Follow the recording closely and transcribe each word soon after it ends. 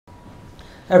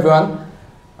Hey everyone.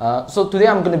 So today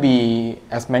I'm going to be,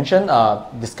 as mentioned,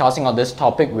 discussing on this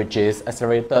topic, which is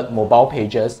accelerated mobile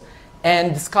pages,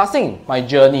 and discussing my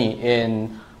journey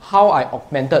in how I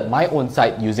augmented my own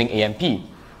site using AMP.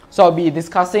 So I'll be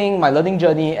discussing my learning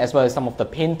journey as well as some of the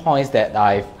pain points that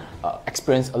I've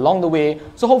experienced along the way.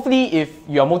 So hopefully, if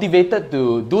you're motivated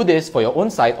to do this for your own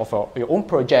site or for your own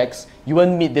projects, you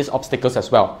won't meet these obstacles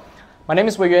as well. My name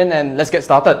is Liu Weiyuan, and let's get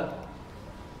started.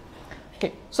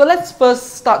 Okay, so let's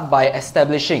first start by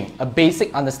establishing a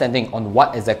basic understanding on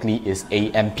what exactly is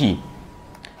AMP.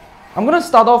 I'm going to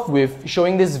start off with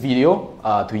showing this video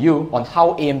to you on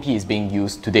how AMP is being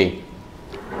used today.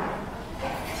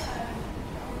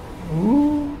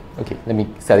 Okay, let me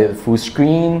set it full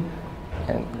screen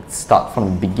and start from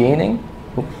the beginning.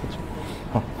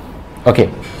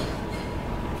 Okay.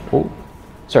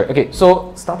 Okay,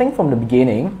 so starting from the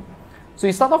beginning, so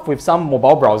you start off with some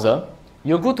mobile browser.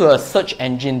 You'll go to a search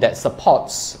engine that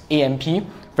supports AMP,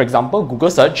 for example, Google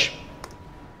search.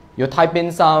 You'll type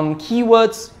in some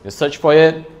keywords, you search for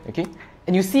it, okay?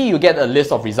 And you see you get a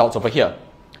list of results over here.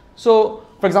 So,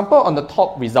 for example, on the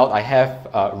top result, I have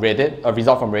a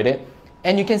result from Reddit,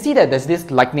 and you can see that there's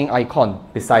this lightning icon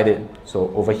beside it.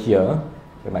 So over here,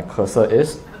 where my cursor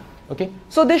is, okay?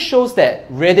 So this shows that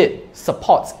Reddit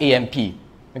supports AMP,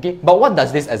 okay? But what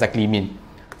does this exactly mean?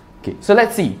 Okay, so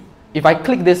let's see. If I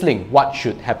click this link, what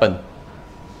should happen?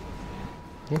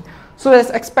 Okay. So as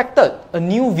expected, a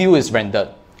new view is rendered.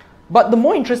 But the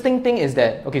more interesting thing is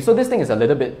that, okay, so this thing is a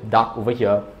little bit dark over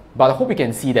here, but I hope you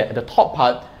can see that at the top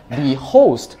part, the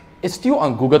host is still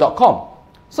on google.com.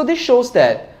 So this shows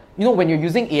that, you know, when you're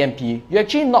using AMP, you're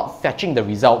actually not fetching the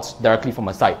results directly from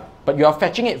a site, but you are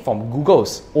fetching it from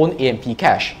Google's own AMP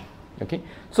cache. Okay.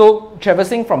 So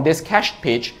traversing from this cached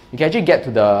page, you can actually get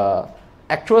to the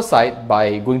actual site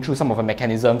by going through some of the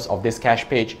mechanisms of this cache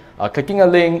page, clicking a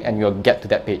link, and you'll get to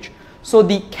that page. So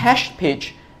the cached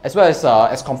page, as well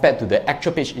as compared to the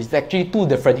actual page, is actually two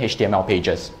different HTML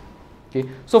pages. Okay,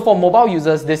 so for mobile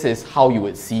users, this is how you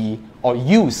would see or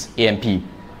use AMP.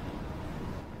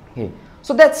 Okay,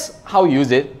 so that's how you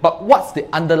use it. But what's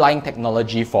the underlying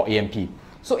technology for AMP?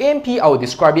 So AMP, I would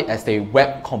describe it as a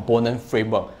web component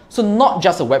framework. So not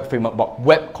just a web framework, but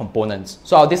web components.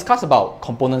 So I'll discuss about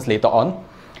components later on.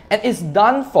 And it's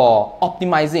done for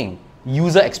optimizing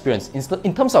user experience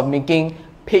in terms of making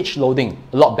page loading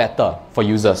a lot better for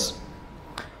users.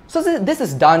 So this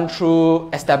is done through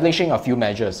establishing a few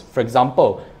measures. For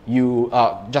example, you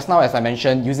just now, as I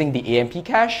mentioned, using the AMP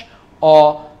cache,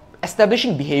 or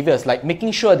establishing behaviors like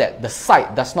making sure that the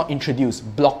site does not introduce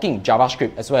blocking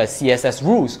JavaScript as well as CSS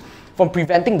rules from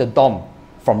preventing the DOM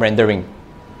from rendering.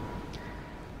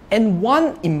 And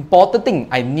one important thing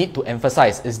I need to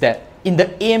emphasize is that in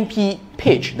the AMP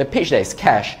page, the page that is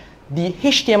cached, the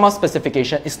HTML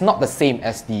specification is not the same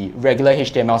as the regular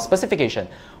HTML specification.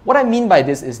 What I mean by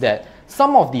this is that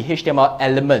some of the HTML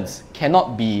elements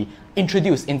cannot be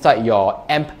introduced inside your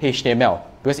AMP HTML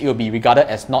because it will be regarded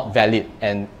as not valid,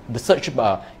 and the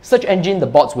search engine, the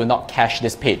bots, will not cache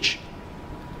this page.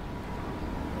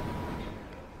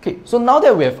 Okay, so now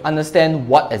that we have understand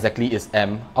what exactly is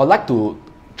AMP, I would like to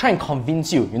try and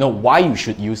convince you, why you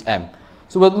should use AMP.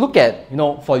 So we'll look at,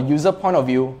 for user point of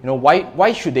view,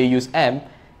 why should they use AMP,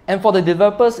 and for the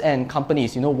developers and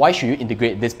companies, why should you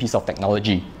integrate this piece of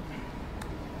technology?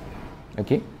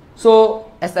 Okay,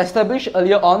 so as established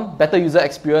earlier on, better user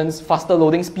experience, faster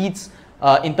loading speeds.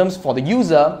 In terms for the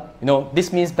user,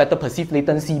 this means better perceived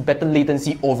latency, better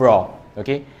latency overall.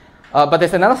 Okay, but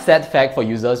there's another sad fact for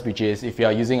users, which is if you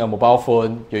are using a mobile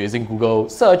phone, you're using Google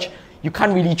search, you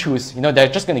can't really choose. They're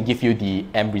just going to give you the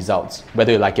AMP results,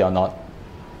 whether you like it or not.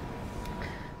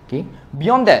 Okay.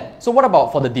 Beyond that, so what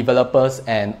about for the developers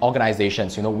and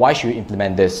organizations? Why should you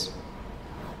implement this?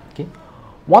 Okay.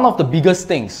 One of the biggest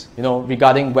things,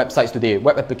 regarding websites today,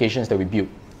 web applications that we build,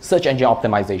 search engine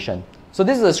optimization. So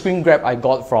this is a screen grab I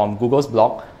got from Google's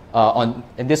blog, and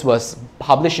this was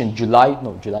published in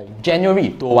January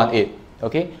 2018.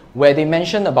 Okay, where they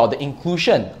mentioned about the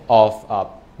inclusion of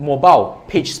mobile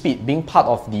page speed being part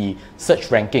of the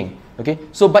search ranking. Okay,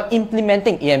 so by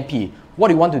implementing AMP, what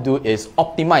you want to do is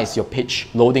optimize your page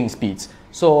loading speeds,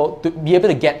 so to be able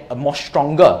to get a more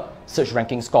stronger search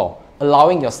ranking score,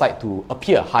 allowing your site to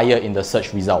appear higher in the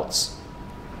search results.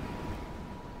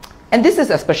 And this is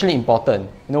especially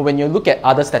important, when you look at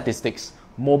other statistics.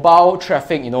 Mobile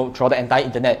traffic, throughout the entire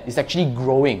internet is actually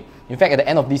growing. In fact, at the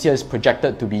end of this year, it's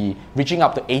projected to be reaching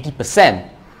up to 80%.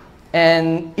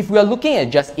 And if we are looking at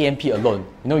just AMP alone,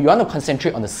 you want to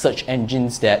concentrate on the search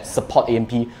engines that support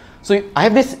AMP. So I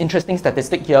have this interesting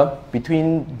statistic here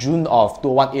between June of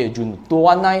 2018 and June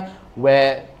 2019.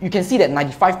 where you can see that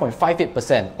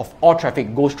 95.58% of all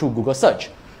traffic goes through Google search.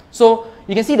 So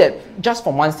you can see that just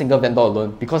from one single vendor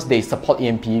alone, because they support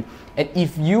AMP, and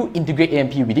if you integrate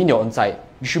AMP within your own site,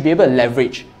 you should be able to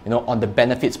leverage, on the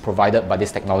benefits provided by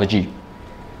this technology.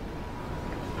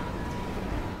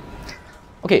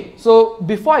 Okay, so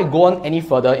before I go on any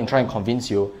further in trying to convince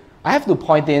you, I have to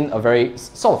point in a very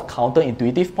sort of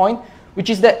counterintuitive point, which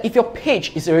is that if your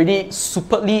page is already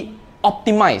superbly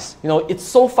optimized, it's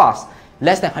so fast,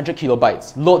 less than 100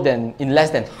 kilobytes, load in less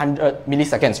than 100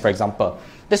 milliseconds, for example,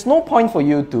 there's no point for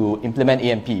you to implement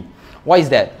AMP. Why is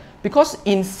that? Because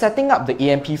in setting up the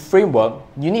AMP framework,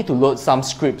 you need to load some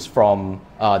scripts from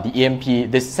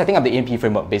setting up the AMP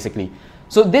framework basically.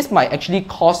 So this might actually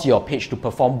cause your page to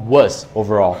perform worse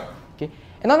overall. Okay?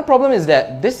 Another problem is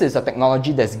that this is a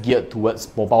technology that's geared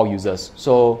towards mobile users.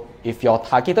 So if your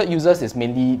targeted users is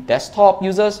mainly desktop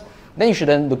users, then you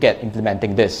shouldn't look at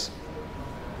implementing this.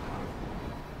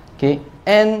 Okay?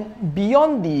 And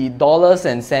beyond the dollars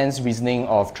and cents reasoning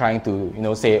of trying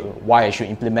to say why I should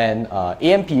implement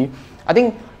AMP, I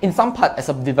think in some part as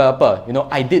a developer,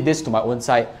 I did this to my own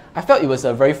site. I felt it was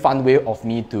a very fun way of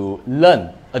me to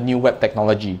learn a new web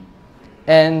technology.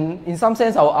 And in some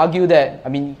sense, I will argue that,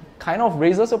 kind of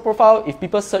raises your profile. If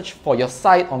people search for your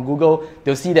site on Google,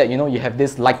 they'll see that you have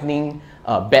this lightning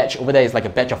badge over there. It's like a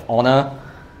badge of honor.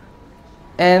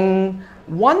 And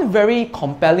one very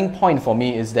compelling point for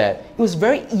me is that it was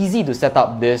very easy to set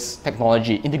up this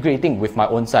technology, integrating with my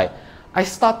own site. I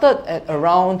started at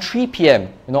around 3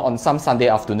 p.m. On some Sunday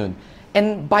afternoon.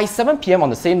 And by 7 p.m. on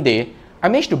the same day, I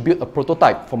managed to build a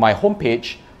prototype for my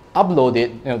homepage, upload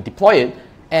it, deploy it,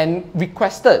 and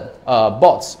requested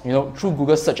bots, through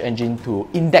Google search engine to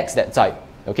index that site.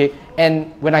 Okay,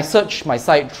 and when I searched my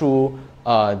site through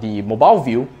the mobile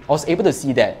view, I was able to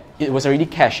see that it was already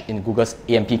cached in Google's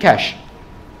AMP cache.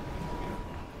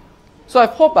 So I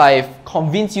hope I've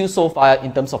convinced you so far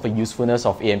in terms of the usefulness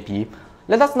of AMP.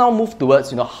 Let us now move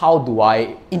towards how do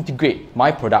I integrate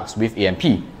my products with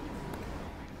AMP.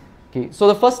 Okay, so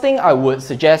the first thing I would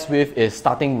suggest is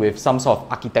starting with some sort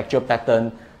of architecture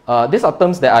pattern. These are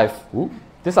terms that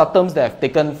I've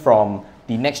taken from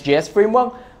the Next.js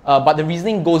framework, but the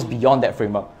reasoning goes beyond that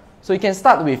framework. So you can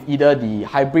start with either the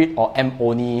hybrid or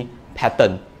M-only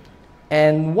pattern.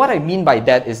 And what I mean by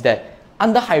that is that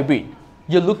under hybrid,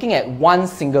 you're looking at one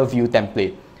single view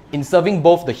template in serving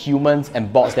both the humans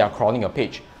and bots that are crawling your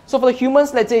page. So for the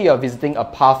humans, let's say you're visiting a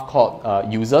path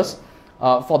called users.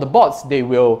 For the bots, they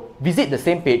will visit the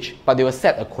same page, but they will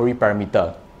set a query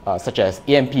parameter, such as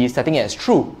AMP, setting it as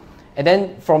true. And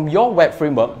then from your web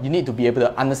framework, you need to be able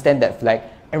to understand that flag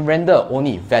and render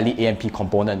only valid AMP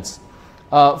components.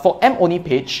 For M-only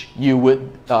page, you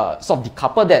would sort of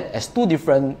decouple that as two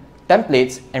different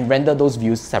templates and render those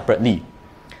views separately.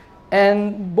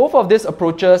 And both of these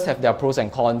approaches have their pros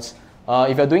and cons.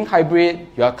 If you're doing hybrid,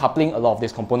 you are coupling a lot of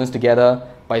these components together,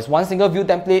 but it's one single view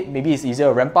template, maybe it's easier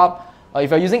to ramp up.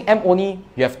 If you're using M-only,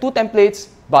 you have two templates,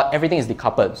 but everything is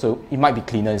decoupled, so it might be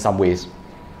cleaner in some ways.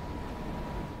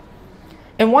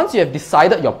 And once you have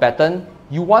decided your pattern,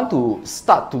 you want to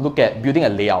start to look at building a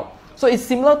layout. So it's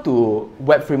similar to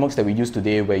web frameworks that we use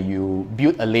today, where you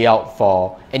build a layout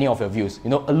for any of your views. A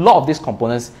lot of these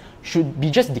components should be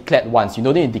just declared once. You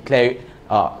don't need to declare it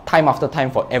time after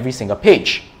time for every single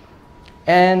page.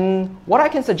 And what I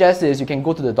can suggest is you can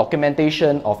go to the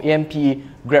documentation of AMP,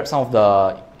 grab some of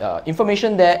the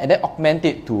information there, and then augment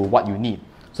it to what you need.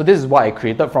 So this is what I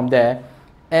created from there.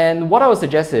 And what I would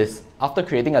suggest is, after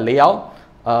creating a layout,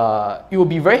 it will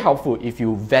be very helpful if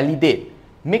you validate.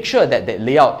 Make sure that that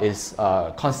layout is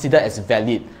considered as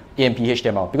valid AMP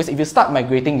HTML. Because if you start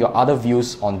migrating your other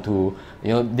views onto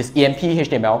this AMP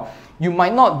HTML, you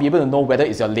might not be able to know whether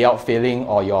it's your layout failing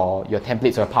or your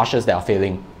templates or partials that are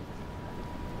failing.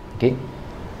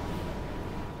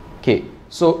 Okay,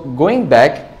 so going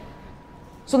back,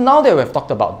 so now that we've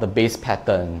talked about the base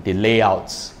pattern, the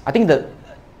layouts, I think the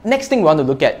next thing we want to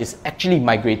look at is actually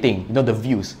migrating, the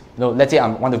views. Let's say I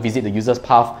want to visit the user's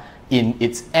path in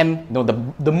its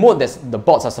the mode that the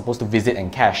bots are supposed to visit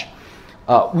and cache.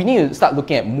 We need to start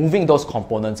looking at moving those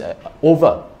components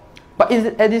over. But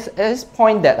at this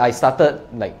point that I started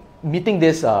meeting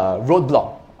this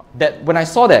roadblock, that when I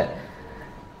saw that,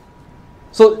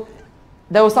 so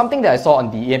there was something that I saw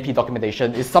on the AMP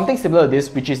documentation is something similar to this,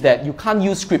 which is that you can't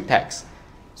use script tags.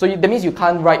 So that means you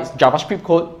can't write JavaScript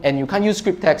code, and you can't use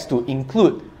script tags to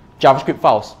include JavaScript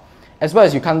files, as well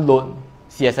as you can't load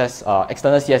CSS,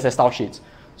 external CSS style sheets.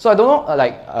 So I don't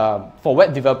know, for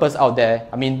web developers out there,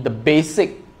 the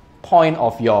basic point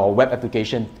of your web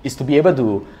application is to be able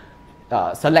to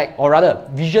select, or rather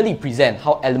visually present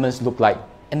how elements look like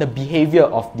and the behavior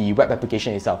of the web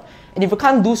application itself. And if you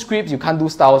can't do scripts, you can't do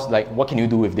styles, like what can you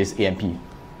do with this AMP?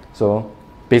 So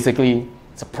basically,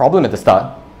 it's a problem at the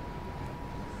start.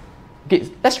 Okay,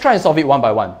 let's try and solve it one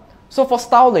by one. So for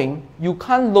styling, you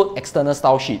can't load external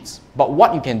style sheets, but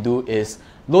what you can do is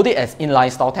load it as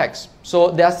inline style text.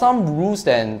 So there are some rules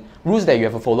that you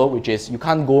have to follow, which is you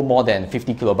can't go more than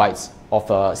 50 kilobytes of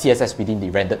CSS within the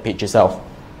rendered page itself.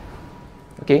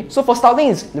 Okay, so for styling,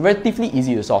 it's relatively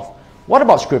easy to solve. What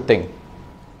about scripting?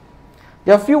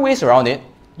 There are a few ways around it.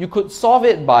 You could solve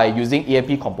it by using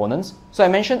AMP components. So I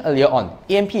mentioned earlier on,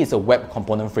 AMP is a web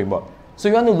component framework. So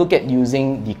you want to look at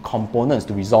using the components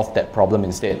to resolve that problem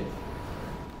instead.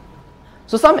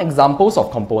 So some examples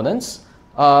of components.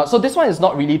 So this one is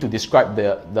not really to describe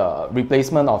the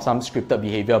replacement of some scripted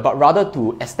behavior, but rather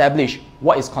to establish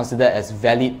what is considered as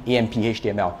valid AMP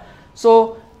HTML.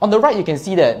 So on the right, you can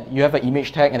see that you have an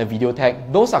image tag and a video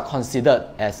tag. Those are considered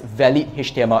as valid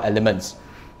HTML elements.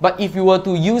 But if you were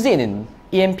to use it in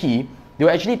AMP, they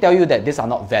will actually tell you that these are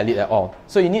not valid at all.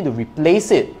 So you need to replace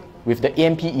it with the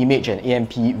AMP image and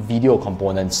AMP video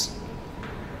components.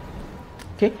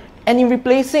 Okay? And in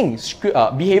replacing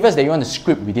behaviors that you want to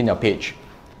script within your page,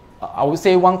 I would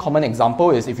say one common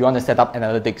example is if you want to set up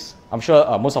analytics. I'm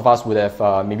sure most of us would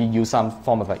have maybe used some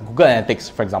form of like Google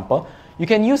Analytics, for example. You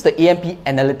can use the AMP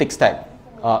analytics tag,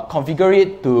 configure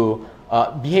it to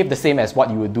behave the same as what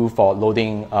you would do for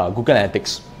loading Google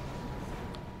Analytics.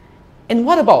 And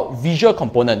what about visual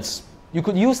components? You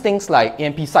could use things like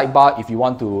AMP sidebar if you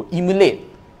want to emulate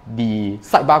the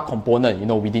sidebar component,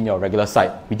 within your regular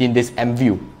site, within this M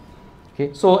view.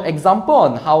 Okay, so example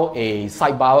on how a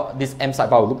sidebar, this M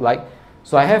sidebar will look like.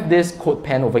 So I have this code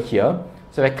pen over here.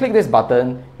 So if I click this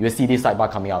button, you will see this sidebar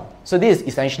coming out. So this is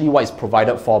essentially what is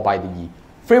provided for by the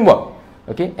framework.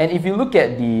 Okay, and if you look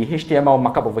at the HTML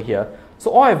markup over here,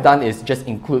 so all I've done is just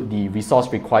include the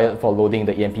resource required for loading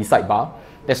the AMP sidebar.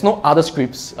 There's no other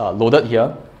scripts loaded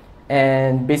here.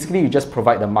 And basically, you just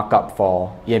provide the markup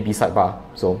for AMP sidebar.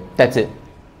 So that's it.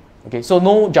 Okay, so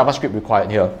no JavaScript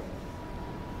required here.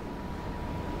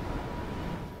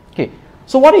 Okay,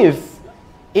 so what if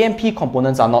AMP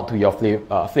components are not to your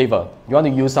flavor? You want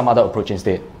to use some other approach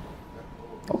instead?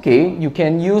 Okay, you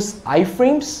can use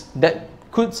iframes that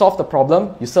could solve the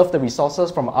problem. You serve the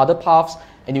resources from other paths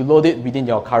and you load it within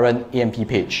your current AMP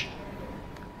page.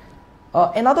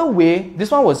 Another way,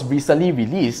 this one was recently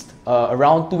released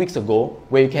around 2 weeks ago,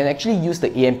 where you can actually use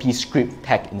the AMP script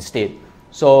tag instead.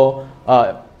 So,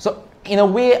 in a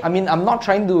way, I mean, I'm not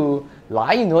trying to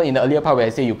lie, in the earlier part where I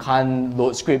say you can't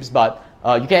load scripts, but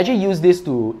you can actually use this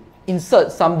to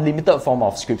insert some limited form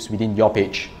of scripts within your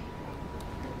page.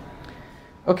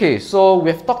 Okay, so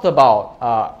we've talked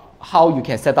about how you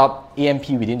can set up AMP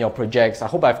within your projects. I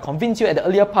hope I've convinced you at the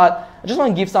earlier part. I just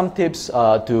want to give some tips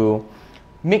to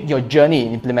make your journey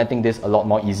in implementing this a lot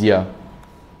more easier.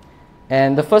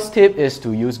 And the first tip is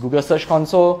to use Google Search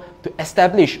Console to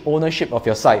establish ownership of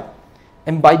your site.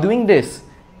 And by doing this,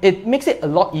 it makes it a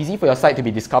lot easier for your site to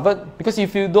be discovered, because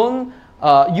if you don't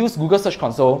use Google Search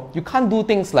Console, you can't do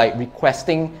things like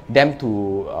requesting them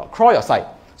to crawl your site.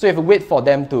 So you have to wait for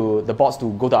the bots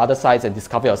to go to other sites and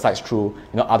discover your sites through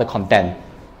other content.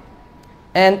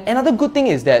 And another good thing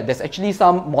is that there's actually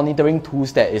some monitoring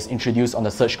tools that is introduced on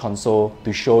the Search Console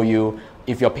to show you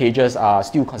if your pages are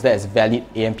still considered as valid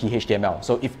AMP HTML.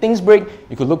 So if things break,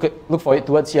 you could look for it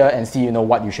towards here and see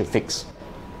what you should fix.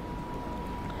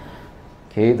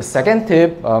 Okay, the second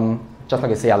tip, just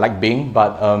like I say, I like Bing,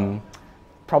 but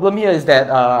problem here is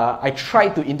that I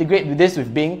tried to integrate this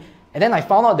with Bing, and then I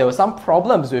found out there were some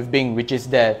problems with Bing, which is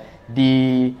that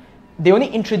they only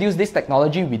introduced this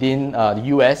technology within the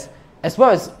US, as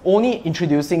well as only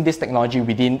introducing this technology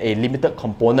within a limited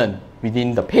component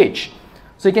within the page.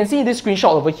 So you can see this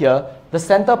screenshot over here, the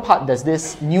center part, there's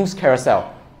this news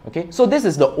carousel. Okay, so this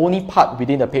is the only part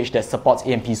within the page that supports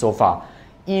AMP so far.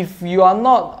 If you are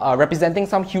not representing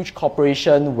some huge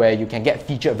corporation where you can get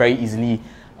featured very easily,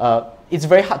 it's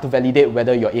very hard to validate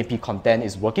whether your AMP content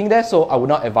is working there, so I would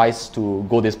not advise to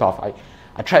go this path.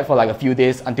 I tried for like a few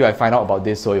days until I found out about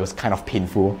this, so it was kind of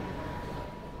painful.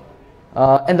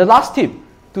 And the last tip,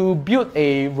 to build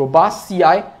a robust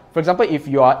CI, for example, if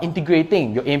you are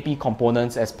integrating your AMP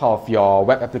components as part of your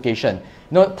web application,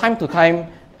 time to time,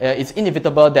 it's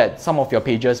inevitable that some of your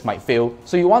pages might fail.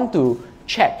 So you want to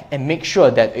check and make sure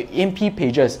that AMP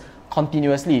pages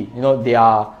continuously, they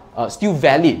are still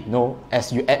valid,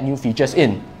 as you add new features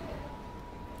in.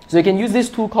 So you can use this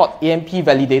tool called AMP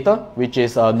Validator, which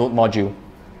is a node module.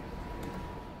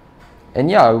 And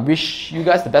yeah, I wish you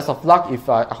guys the best of luck.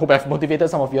 I hope I've motivated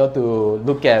some of you all to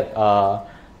look at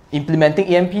implementing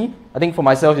AMP. I think for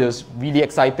myself, it was really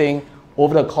exciting.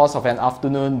 over the course of an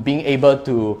afternoon, being able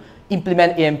to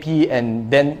implement AMP and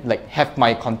then like have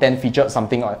my content featured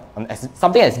something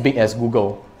something as big as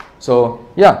Google. So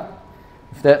yeah,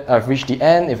 if that I've reached the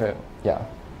end. Yeah,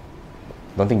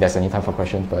 don't think there's any time for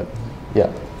questions, but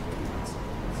yeah.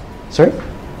 Sorry.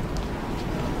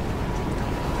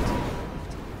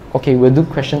 Okay, we'll do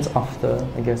questions after,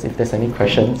 I guess, if there's any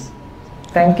questions.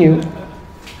 Thank you.